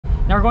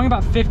Now we're going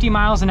about 50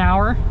 miles an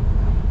hour,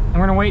 and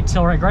we're gonna wait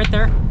till right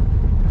there.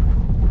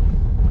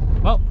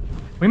 Well,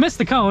 we missed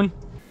the cone.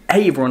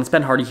 Hey everyone, it's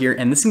Ben Hardy here,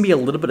 and this is going to be a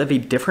little bit of a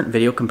different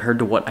video compared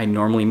to what I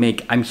normally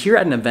make. I'm here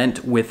at an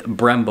event with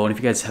Brembo, and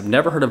if you guys have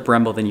never heard of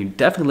Brembo, then you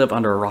definitely live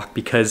under a rock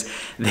because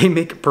they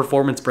make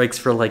performance brakes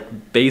for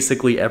like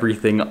basically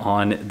everything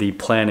on the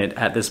planet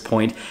at this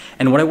point.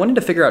 And what I wanted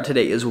to figure out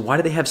today is why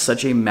do they have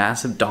such a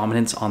massive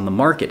dominance on the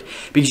market?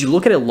 Because you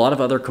look at a lot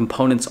of other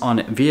components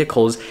on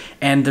vehicles,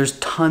 and there's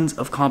tons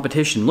of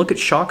competition. Look at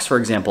shocks, for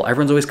example.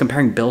 Everyone's always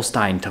comparing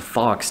Bilstein to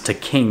Fox to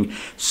King,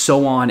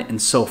 so on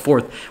and so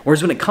forth.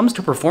 Whereas when it comes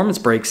to performance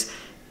brakes,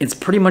 it's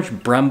pretty much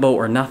Brembo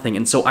or nothing.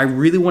 And so I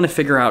really want to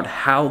figure out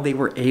how they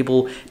were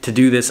able to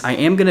do this. I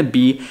am going to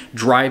be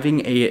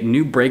driving a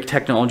new brake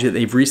technology that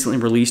they've recently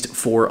released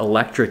for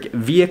electric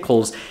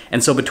vehicles.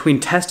 And so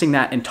between testing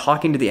that and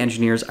talking to the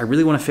engineers, I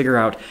really want to figure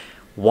out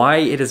why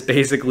it is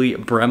basically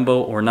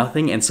Brembo or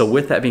nothing. And so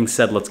with that being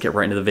said, let's get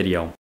right into the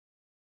video.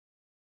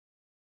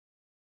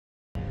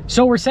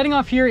 So we're setting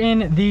off here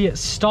in the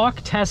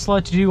stock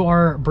Tesla to do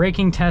our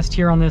braking test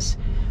here on this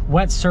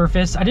wet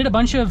surface. I did a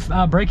bunch of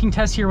braking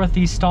tests here with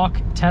the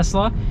stock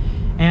Tesla,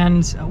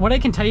 and what I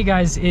can tell you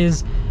guys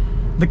is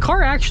the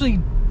car actually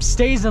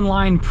stays in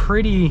line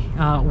pretty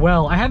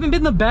well. I haven't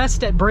been the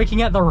best at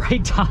braking at the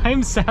right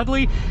time,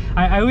 sadly.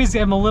 I always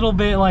am a little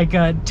bit like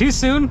too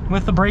soon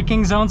with the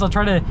braking zones. I'll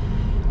try to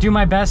do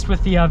my best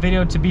with the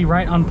video to be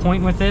right on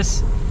point with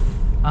this.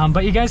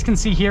 But you guys can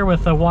see here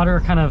with the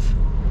water kind of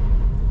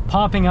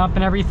popping up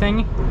and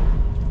everything.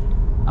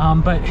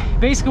 But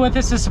basically what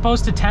this is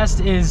supposed to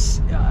test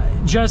is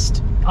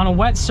just on a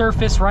wet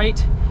surface,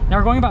 right? Now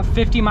we're going about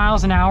 50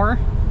 miles an hour,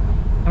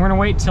 and we're gonna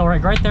wait till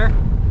right there.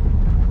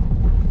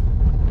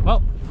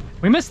 Well,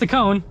 we missed the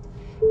cone,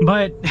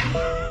 but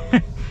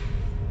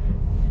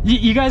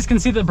you guys can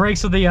see the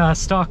brakes of the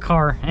stock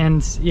car,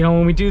 and you know,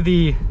 when we do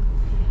the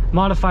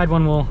modified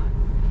one, we'll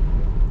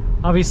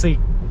obviously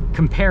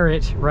compare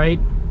it, right,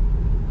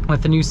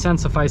 with the new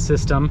Sensify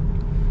system.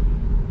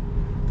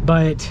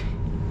 But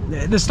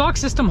the stock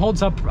system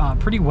holds up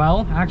pretty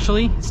well,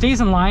 actually. It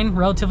stays in line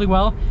relatively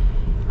well,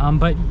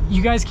 but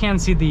you guys can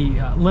see the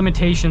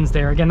limitations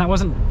there. Again, that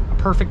wasn't a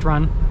perfect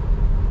run.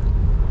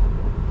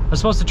 I was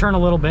supposed to turn a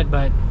little bit,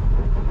 but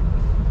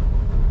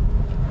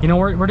you know,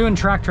 we're doing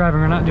track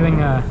driving. We're not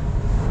doing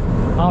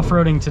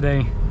off-roading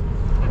today.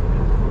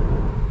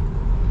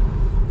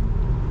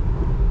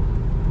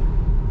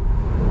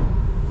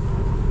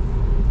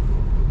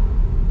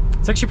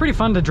 It's actually pretty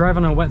fun to drive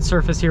on a wet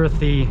surface here with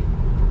the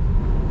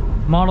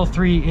Model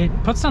 3.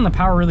 It puts down the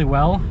power really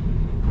well,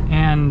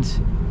 and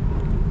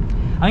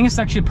I think it's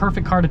actually a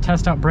perfect car to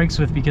test out brakes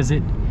with because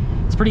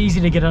it's pretty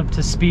easy to get up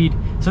to speed.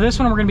 So this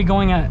one we're going to be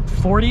going at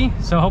 40,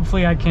 so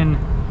hopefully I can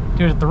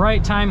do it at the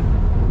right time.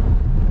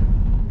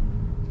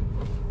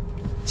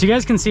 So you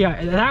guys can see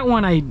that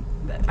one, I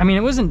mean,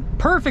 it wasn't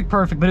perfect,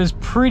 but it was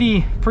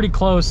pretty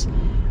close.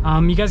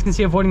 You guys can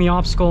see avoiding the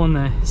obstacle and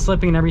the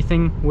slipping and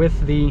everything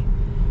with the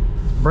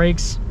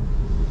brakes.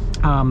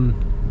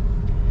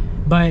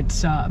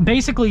 But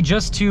basically,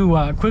 just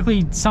to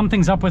quickly sum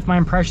things up with my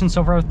impression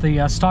so far with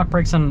the stock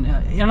brakes, and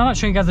I'm not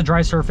showing you guys the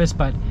dry surface,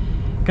 but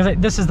because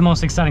this is the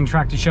most exciting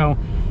track to show,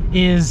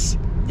 is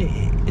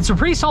it's a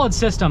pretty solid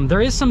system.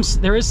 There is some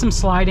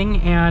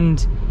sliding,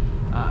 and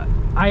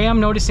I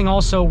am noticing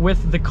also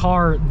with the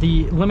car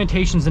the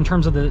limitations in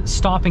terms of the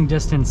stopping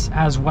distance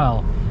as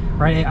well,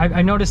 right?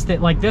 I noticed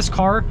that like this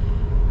car,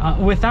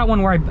 with that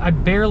one where I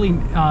barely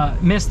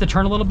missed the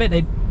turn a little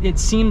bit, it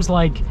seems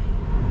like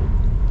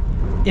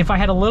if I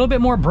had a little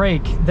bit more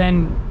brake,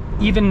 then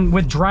even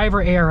with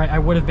driver air, I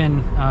would have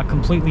been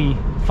completely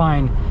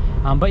fine.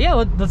 But yeah,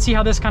 let's see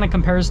how this kind of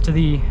compares to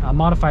the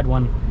modified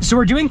one. So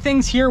we're doing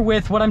things here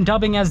with what I'm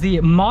dubbing as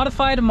the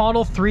modified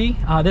Model 3.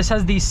 This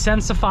has the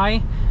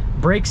Sensify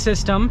brake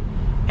system,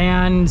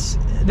 and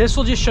this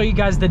will just show you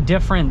guys the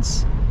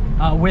difference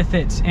with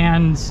it.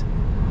 And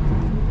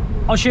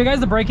I'll show you guys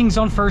the braking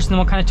zone first, and then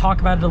we'll kind of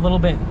talk about it a little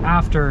bit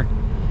after.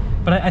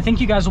 But I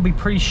think you guys will be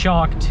pretty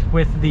shocked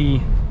with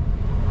the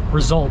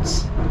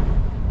results.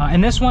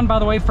 And this one, by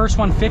the way, first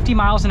one 50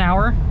 miles an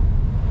hour,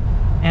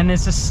 and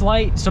it's a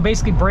slight, so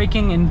basically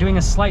braking and doing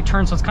a slight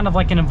turn, so it's kind of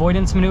like an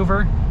avoidance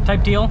maneuver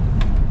type deal.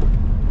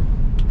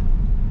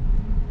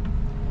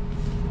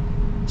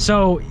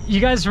 So you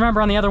guys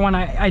remember on the other one,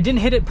 I didn't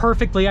hit it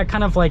perfectly. I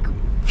kind of like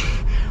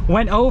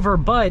went over,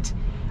 but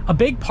a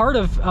big part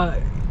of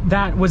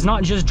that was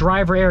not just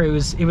driver air, it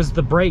was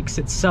the brakes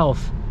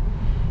itself.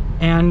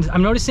 And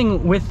I'm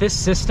noticing with this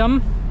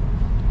system,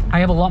 I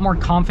have a lot more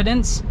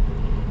confidence,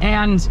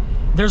 and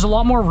there's a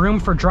lot more room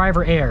for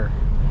driver air,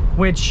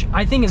 which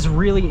I think is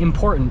really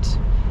important,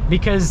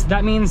 because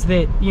that means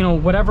that, you know,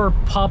 whatever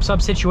pops up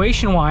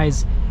situation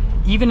wise,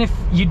 even if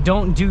you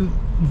don't do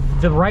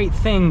the right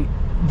thing,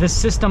 the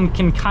system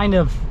can kind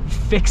of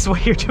fix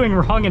what you're doing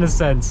wrong in a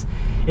sense.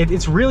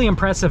 It's really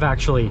impressive,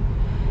 actually.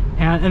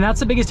 And that's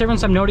the biggest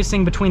difference I'm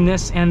noticing between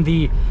this and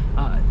the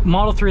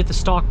Model 3 with the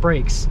stock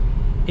brakes.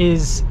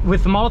 Is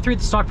with the Model 3 with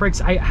the stock brakes,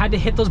 I had to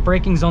hit those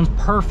braking zones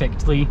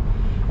perfectly,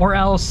 or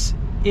else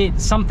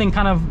something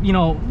kind of, you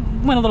know,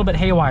 went a little bit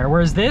haywire.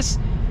 Whereas this,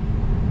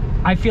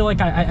 I feel like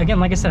again,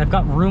 like I said, I've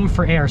got room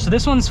for air. So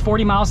this one's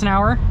 40 miles an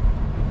hour.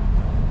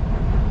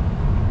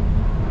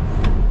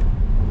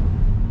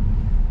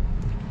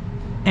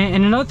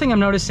 And another thing I'm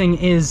noticing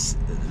is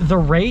the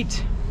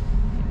rate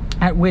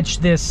at which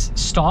this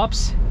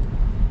stops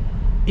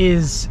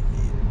is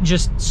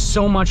just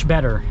so much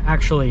better,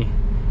 actually.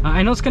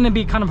 I know it's going to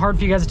be kind of hard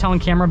for you guys to tell on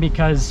camera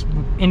because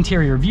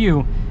interior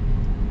view,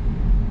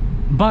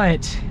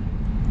 but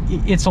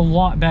it's a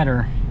lot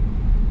better.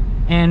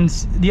 And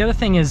the other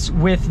thing is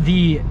with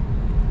the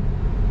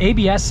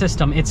ABS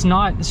system, it's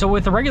not, so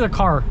with a regular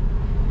car,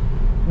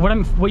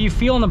 what you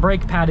feel on the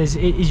brake pad is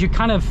you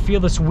kind of feel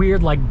this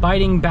weird like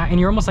biting back, and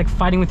you're almost like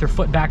fighting with your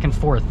foot back and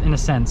forth in a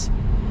sense.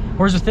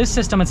 Whereas with this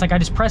system, it's like I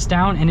just press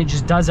down and it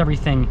just does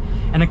everything,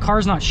 and the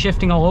car's not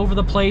shifting all over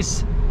the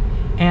place.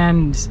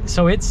 And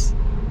so it's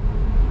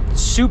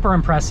super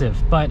impressive.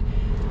 But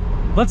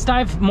let's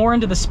dive more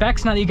into the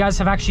specs now that you guys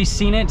have actually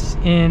seen it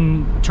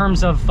in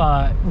terms of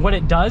what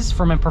it does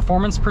from a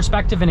performance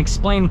perspective, and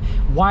explain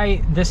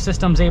why this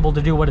system's able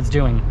to do what it's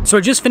doing. So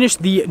I just finished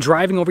the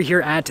driving over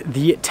here at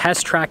the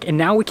test track, and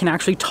now we can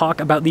actually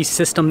talk about the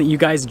system that you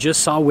guys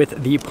just saw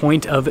with the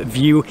point of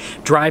view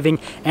driving.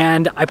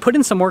 And I put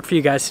in some work for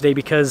you guys today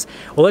because,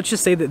 well, let's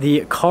just say that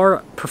the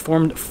car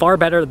performed far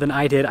better than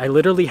I did. I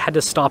literally had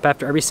to stop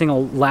after every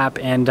single lap,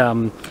 and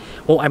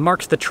well, I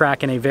marked the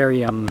track in a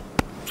very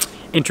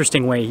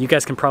interesting way. You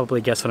guys can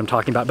probably guess what I'm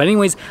talking about. But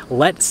anyways,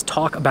 let's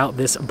talk about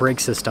this brake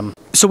system.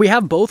 So we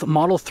have both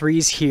Model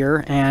 3s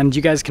here, and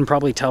you guys can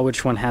probably tell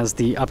which one has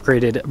the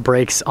upgraded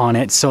brakes on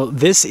it. So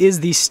this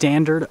is the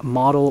standard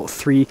Model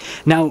 3.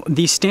 Now,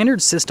 the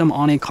standard system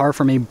on a car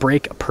from a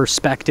brake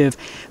perspective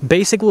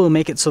basically will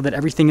make it so that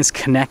everything is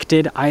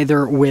connected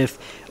either with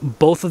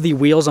both of the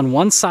wheels on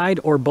one side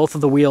or both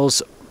of the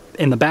wheels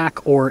in the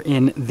back or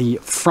in the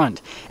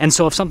front. And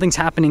so if something's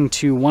happening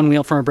to one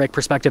wheel from a brake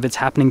perspective, it's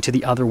happening to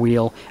the other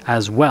wheel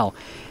as well.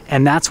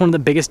 And that's one of the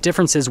biggest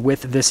differences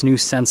with this new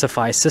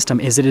Sensify system,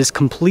 is it is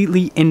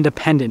completely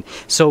independent.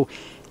 So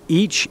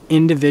each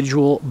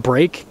individual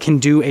brake can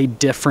do a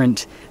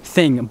different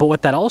thing. But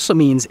what that also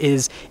means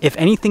is if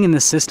anything in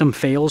the system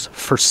fails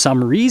for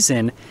some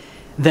reason,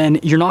 then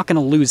you're not going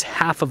to lose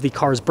half of the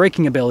car's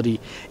braking ability.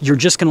 You're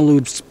just going to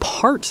lose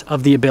part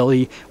of the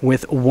ability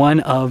with one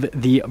of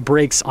the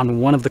brakes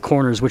on one of the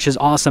corners, which is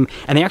awesome.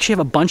 And they actually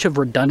have a bunch of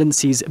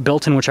redundancies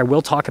built in, which I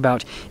will talk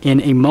about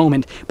in a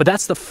moment. But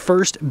that's the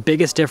first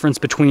biggest difference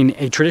between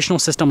a traditional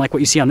system like what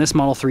you see on this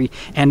Model 3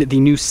 and the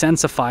new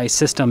Sensify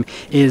system,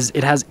 is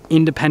it has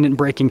independent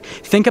braking.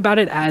 Think about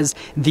it as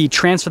the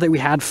transfer that we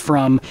had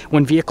from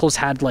when vehicles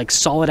had like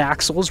solid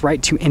axles,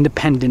 right, to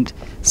independent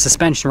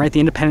suspension, right? The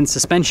independent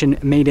suspension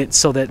made it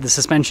so that the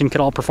suspension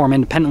could all perform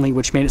independently,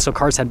 which made it so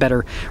cars had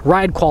better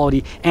ride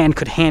quality and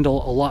could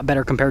handle a lot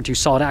better compared to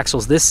solid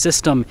axles. This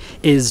system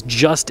is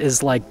just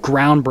as like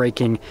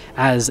groundbreaking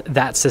as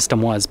that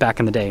system was back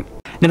in the day.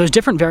 Now there's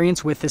different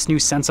variants with this new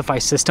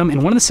Sensify system,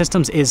 and one of the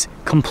systems is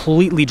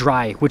completely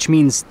dry, which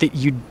means that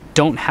you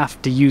don't have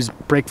to use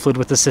brake fluid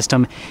with the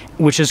system,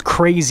 which is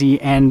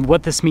crazy. And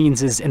what this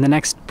means is in the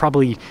next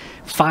probably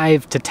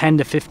 5 to 10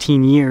 to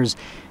 15 years,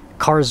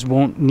 cars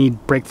won't need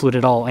brake fluid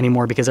at all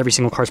anymore, because every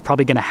single car is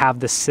probably going to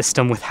have this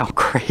system with how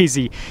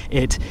crazy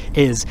it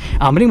is.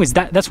 But anyways,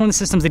 that's one of the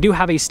systems. They do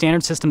have a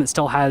standard system that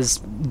still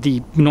has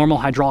the normal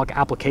hydraulic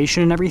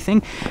application and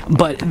everything,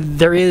 but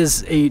there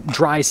is a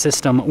dry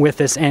system with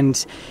this.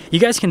 And you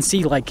guys can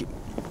see, like,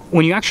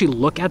 when you actually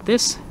look at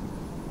this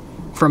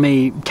from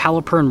a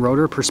caliper and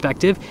rotor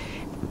perspective,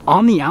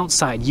 on the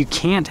outside, you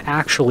can't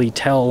actually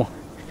tell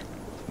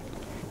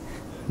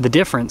the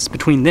difference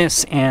between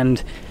this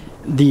and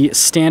the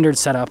standard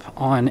setup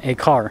on a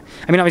car.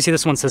 I mean, obviously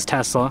this one says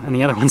Tesla and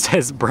the other one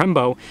says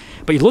Brembo,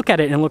 but you look at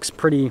it and it looks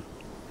pretty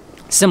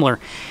similar.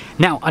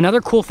 Now, another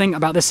cool thing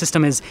about this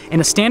system is in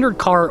a standard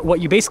car,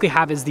 what you basically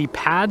have is the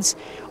pads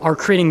are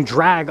creating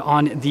drag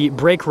on the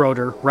brake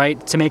rotor,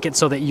 right, to make it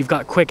so that you've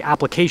got quick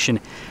application.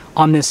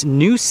 On this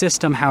new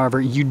system,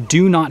 however, you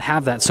do not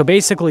have that. So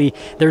basically,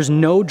 there's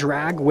no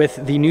drag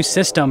with the new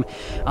system,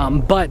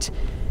 but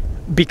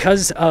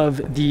because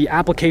of the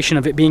application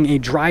of it being a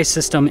dry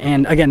system,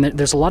 and again,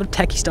 there's a lot of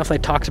techie stuff I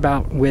talked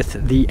about with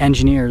the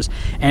engineers,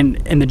 and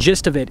the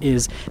gist of it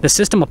is the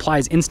system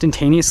applies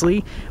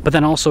instantaneously, but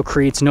then also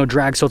creates no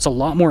drag, so it's a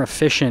lot more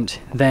efficient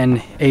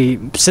than a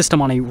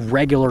system on a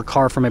regular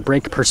car from a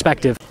brake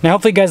perspective. Now,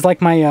 hopefully you guys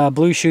like my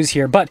blue shoes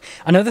here, but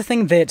another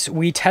thing that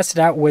we tested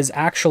out was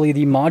actually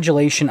the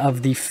modulation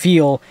of the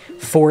feel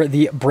for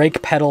the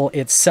brake pedal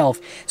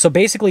itself. So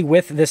basically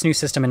with this new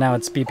system, and now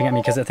it's beeping at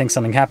me because it thinks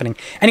something's happening.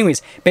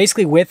 Anyways,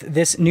 basically with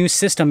this new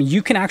system,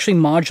 you can actually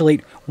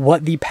modulate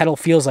what the pedal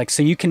feels like.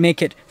 So you can make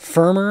it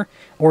firmer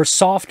or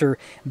softer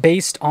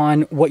based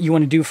on what you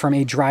want to do from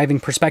a driving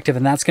perspective.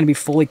 And that's going to be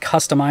fully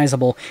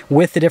customizable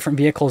with the different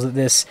vehicles that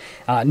this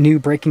new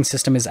braking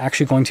system is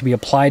actually going to be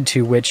applied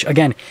to, which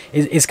again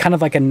is kind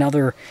of like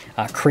another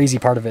crazy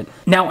part of it.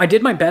 Now, I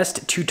did my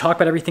best to talk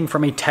about everything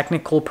from a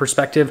technical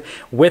perspective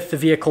with the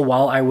vehicle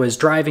while I was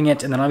driving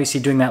it, and then obviously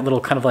doing that little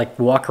kind of like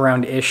walk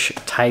around-ish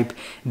type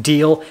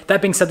deal.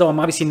 That being said, though, I'm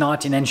obviously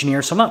not an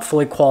engineer, so I'm not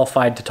fully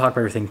qualified to talk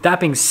about everything. That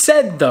being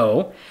said,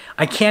 though,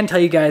 I can tell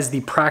you guys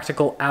the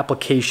practical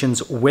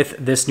applications with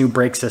this new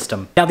brake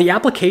system. Now, the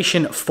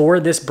application for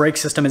this brake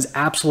system is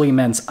absolutely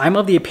immense. I'm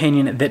of the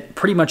opinion that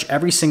pretty much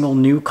every single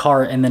new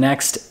car in the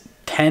next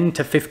 10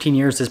 to 15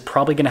 years is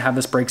probably going to have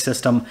this brake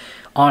system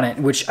on it,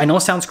 which I know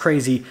sounds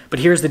crazy, but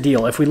here's the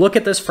deal. If we look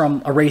at this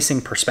from a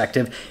racing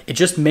perspective, it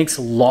just makes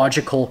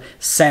logical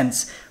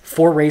sense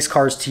for race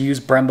cars to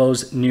use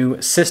Brembo's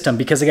new system,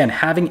 because again,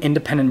 having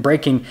independent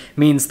braking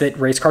means that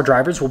race car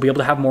drivers will be able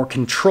to have more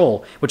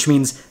control, which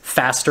means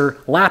faster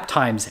lap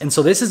times. And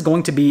so this is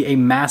going to be a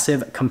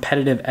massive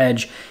competitive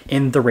edge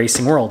in the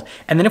racing world.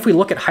 And then if we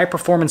look at high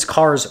performance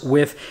cars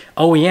with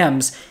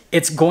OEMs,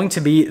 it's going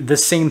to be the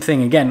same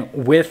thing. Again,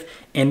 with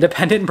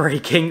independent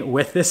braking,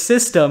 with this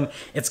system,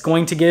 it's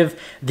going to give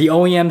the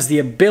OEMs the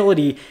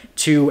ability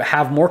to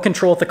have more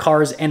control with the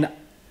cars. And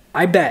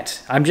I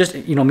bet, I'm just,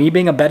 me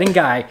being a betting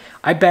guy,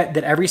 I bet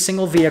that every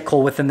single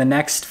vehicle within the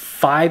next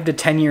 5 to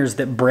 10 years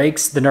that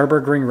breaks the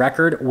Nürburgring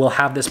record will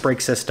have this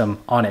brake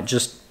system on it.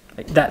 Just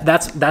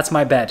that's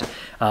my bet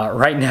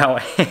right now.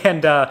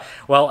 And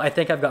well, I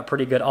think I've got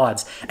pretty good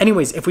odds.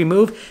 Anyways, if we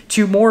move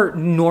to more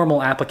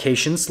normal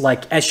applications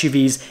like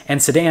SUVs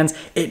and sedans,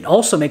 it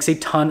also makes a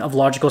ton of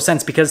logical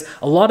sense, because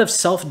a lot of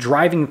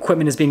self-driving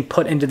equipment is being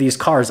put into these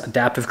cars: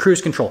 adaptive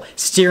cruise control,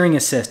 steering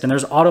assist, and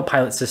there's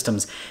autopilot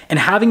systems. And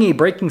having a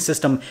braking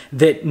system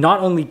that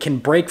not only can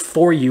brake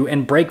for you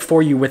and brake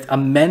for you with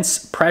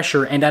immense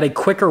pressure and at a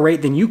quicker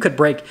rate than you could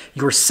brake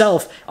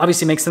yourself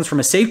obviously makes sense from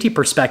a safety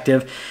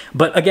perspective.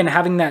 But again,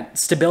 having that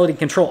stability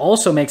control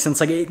also makes sense.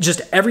 Like, it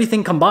just,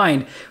 everything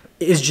combined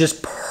is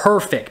just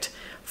perfect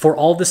for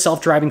all the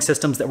self-driving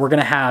systems that we're going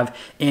to have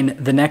in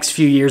the next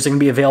few years. They're going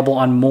to be available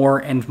on more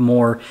and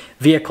more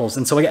vehicles.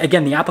 And so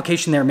again, the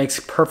application there makes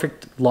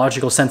perfect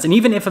logical sense. And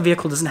even if a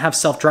vehicle doesn't have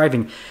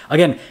self-driving,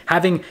 again,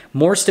 having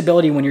more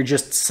stability when you're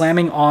just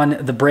slamming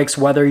on the brakes,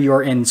 whether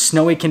you're in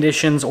snowy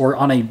conditions or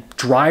on a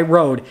dry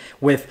road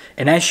with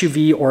an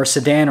SUV or a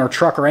sedan or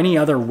truck or any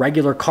other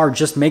regular car,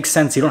 just makes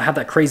sense. You don't have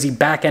that crazy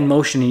back end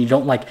motion, and you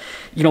don't, like,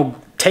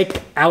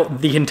 take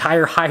out the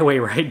entire highway,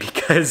 right?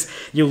 Because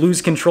you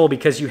lose control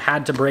because you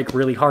had to brake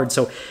really hard.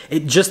 So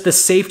the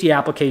safety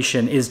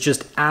application is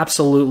just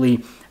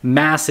absolutely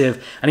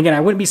massive. And again,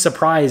 I wouldn't be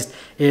surprised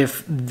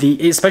if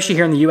especially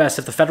here in the US,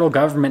 if the federal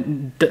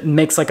government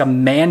makes like a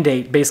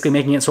mandate, basically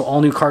making it so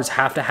all new cars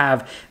have to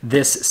have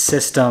this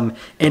system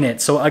in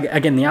it. So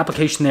again, the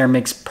application there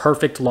makes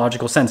perfect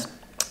logical sense.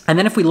 And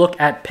then if we look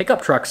at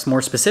pickup trucks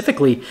more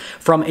specifically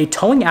from a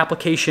towing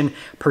application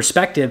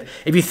perspective,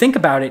 if you think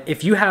about it,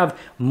 if you have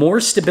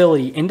more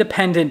stability,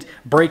 independent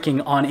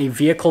braking on a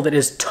vehicle that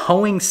is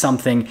towing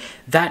something,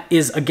 that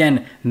is,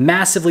 again,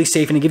 massively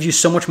safe, and it gives you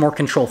so much more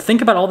control.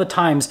 Think about all the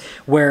times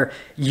where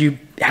you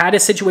had a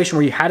situation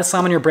where you had to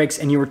slam on your brakes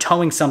and you were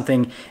towing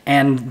something,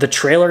 and the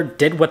trailer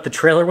did what the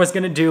trailer was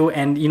going to do,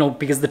 and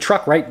because the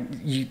truck, right,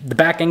 the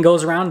back end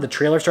goes around, the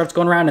trailer starts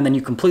going around, and then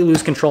you completely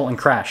lose control and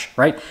crash,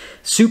 right?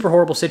 Super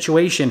horrible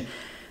situation.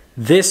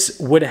 This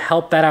would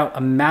help that out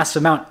a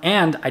massive amount.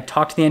 And I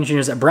talked to the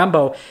engineers at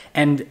Brembo,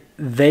 and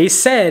they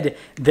said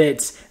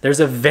that there's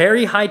a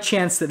very high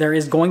chance that there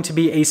is going to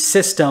be a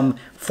system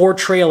for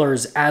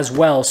trailers as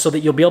well, so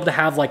that you'll be able to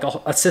have like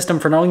a system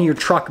for not only your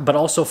truck but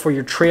also for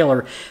your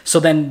trailer. So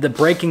then the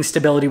braking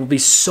stability will be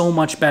so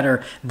much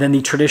better than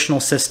the traditional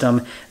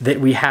system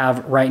that we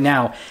have right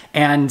now.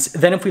 And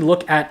then if we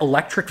look at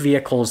electric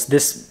vehicles,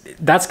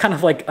 that's kind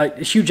of like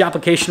a huge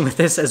application with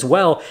this as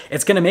well.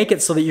 It's going to make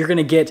it so that you're going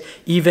to get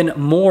even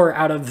more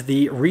out of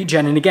the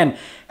regen. And again,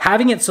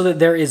 having it so that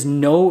there is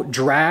no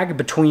drag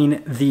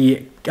between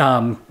the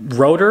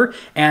rotor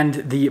and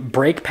the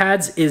brake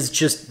pads is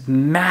just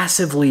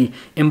massively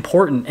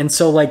important. And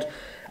so, like,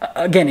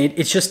 again,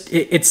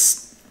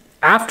 it's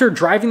after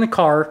driving the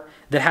car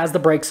that has the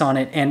brakes on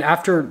it, and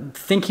after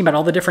thinking about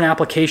all the different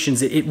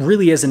applications, it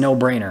really is a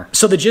no-brainer.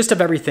 So the gist of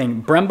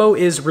everything, Brembo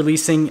is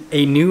releasing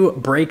a new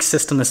brake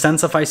system, the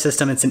Sensify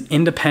system. It's an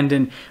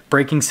independent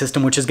braking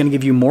system, which is going to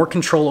give you more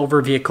control over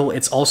a vehicle.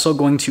 It's also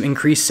going to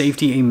increase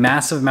safety a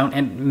massive amount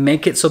and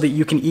make it so that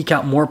you can eke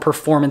out more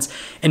performance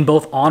in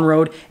both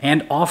on-road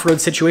and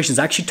off-road situations.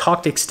 I actually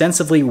talked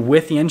extensively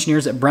with the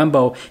engineers at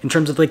Brembo in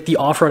terms of like the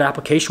off-road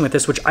application with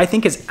this, which I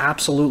think is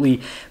absolutely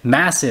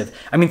massive.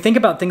 I mean, think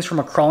about things from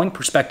a crawling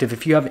perspective.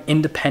 if you have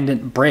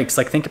independent brakes.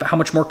 Like, think about how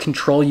much more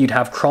control you'd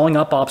have crawling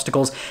up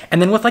obstacles.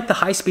 And then with like the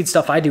high speed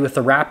stuff I do with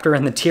the Raptor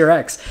and the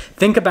TRX,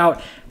 think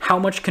about how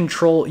much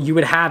control you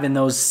would have in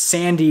those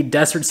sandy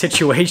desert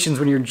situations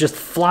when you're just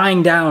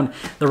flying down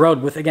the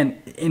road with,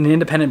 again, an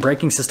independent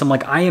braking system.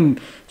 Like, I am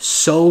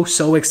so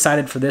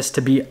excited for this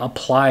to be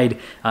applied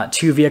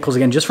to vehicles,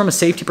 again, just from a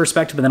safety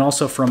perspective, but then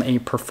also from a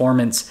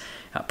performance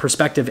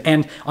perspective.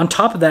 And on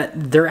top of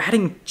that, they're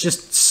adding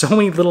just so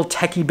many little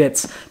techie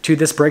bits to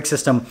this brake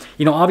system.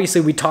 You know,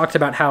 obviously we talked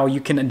about how you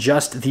can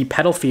adjust the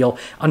pedal feel.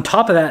 On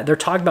top of that, they're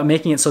talking about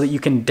making it so that you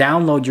can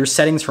download your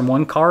settings from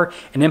one car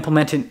and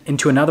implement it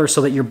into another,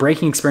 so that your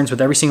braking experience with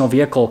every single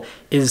vehicle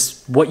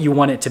is what you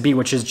want it to be,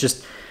 which is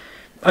just,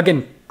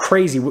 again,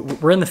 crazy.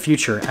 We're in the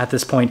future at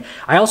this point.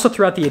 I also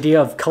threw out the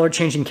idea of color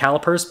changing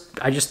calipers.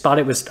 I just thought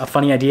it was a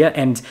funny idea.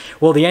 And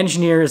well, the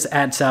engineers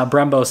at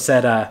Brembo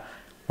said,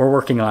 we're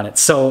working on it.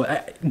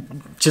 So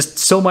just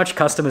so much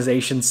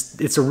customizations.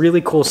 It's a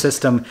really cool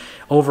system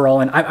overall.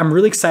 And I'm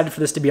really excited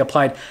for this to be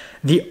applied.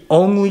 The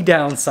only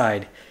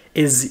downside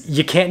is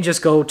you can't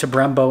just go to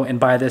Brembo and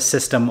buy this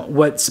system.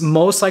 What's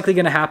most likely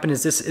going to happen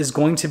is this is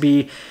going to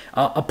be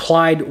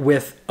applied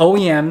with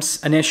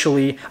OEMs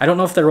initially. I don't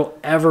know if there will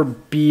ever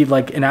be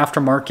like an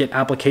aftermarket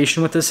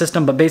application with this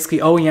system, but basically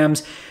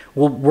OEMs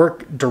will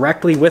work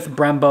directly with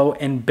Brembo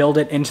and build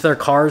it into their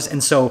cars.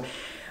 And so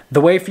the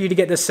way for you to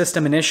get this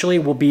system initially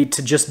will be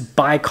to just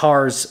buy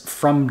cars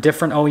from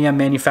different OEM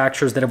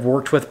manufacturers that have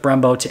worked with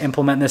Brembo to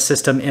implement this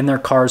system in their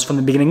cars from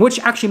the beginning, which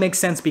actually makes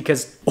sense,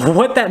 because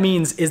what that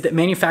means is that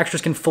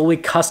manufacturers can fully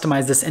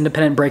customize this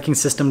independent braking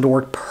system to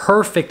work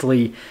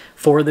perfectly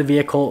for the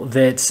vehicle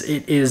that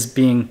it is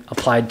being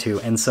applied to.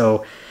 And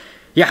so,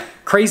 yeah,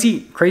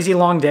 crazy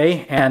long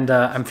day, and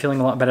I'm feeling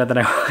a lot better than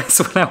I was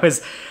when I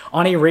was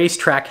on a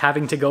racetrack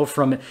having to go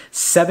from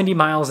 70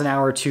 miles an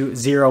hour to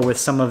 0 with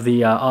some of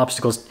the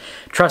obstacles.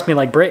 Trust me,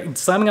 like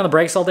slamming on the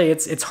brakes all day,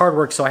 it's hard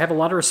work. So I have a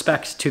lot of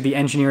respect to the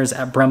engineers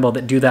at Brembo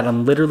that do that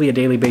on literally a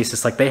daily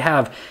basis. Like, they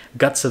have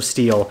guts of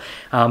steel.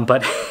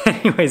 But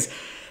anyways,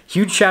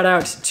 huge shout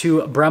out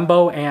to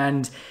Brembo,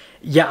 and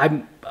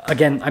yeah,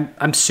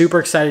 I'm super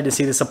excited to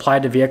see this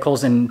applied to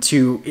vehicles and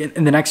to,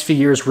 in the next few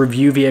years,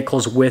 review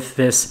vehicles with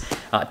this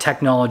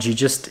technology.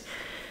 Just,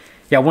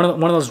 yeah, one of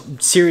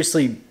those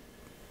seriously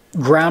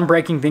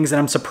groundbreaking things that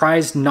I'm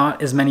surprised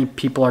not as many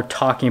people are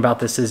talking about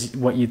this as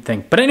what you'd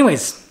think. But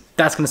anyways,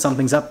 that's going to sum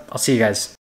things up. I'll see you guys.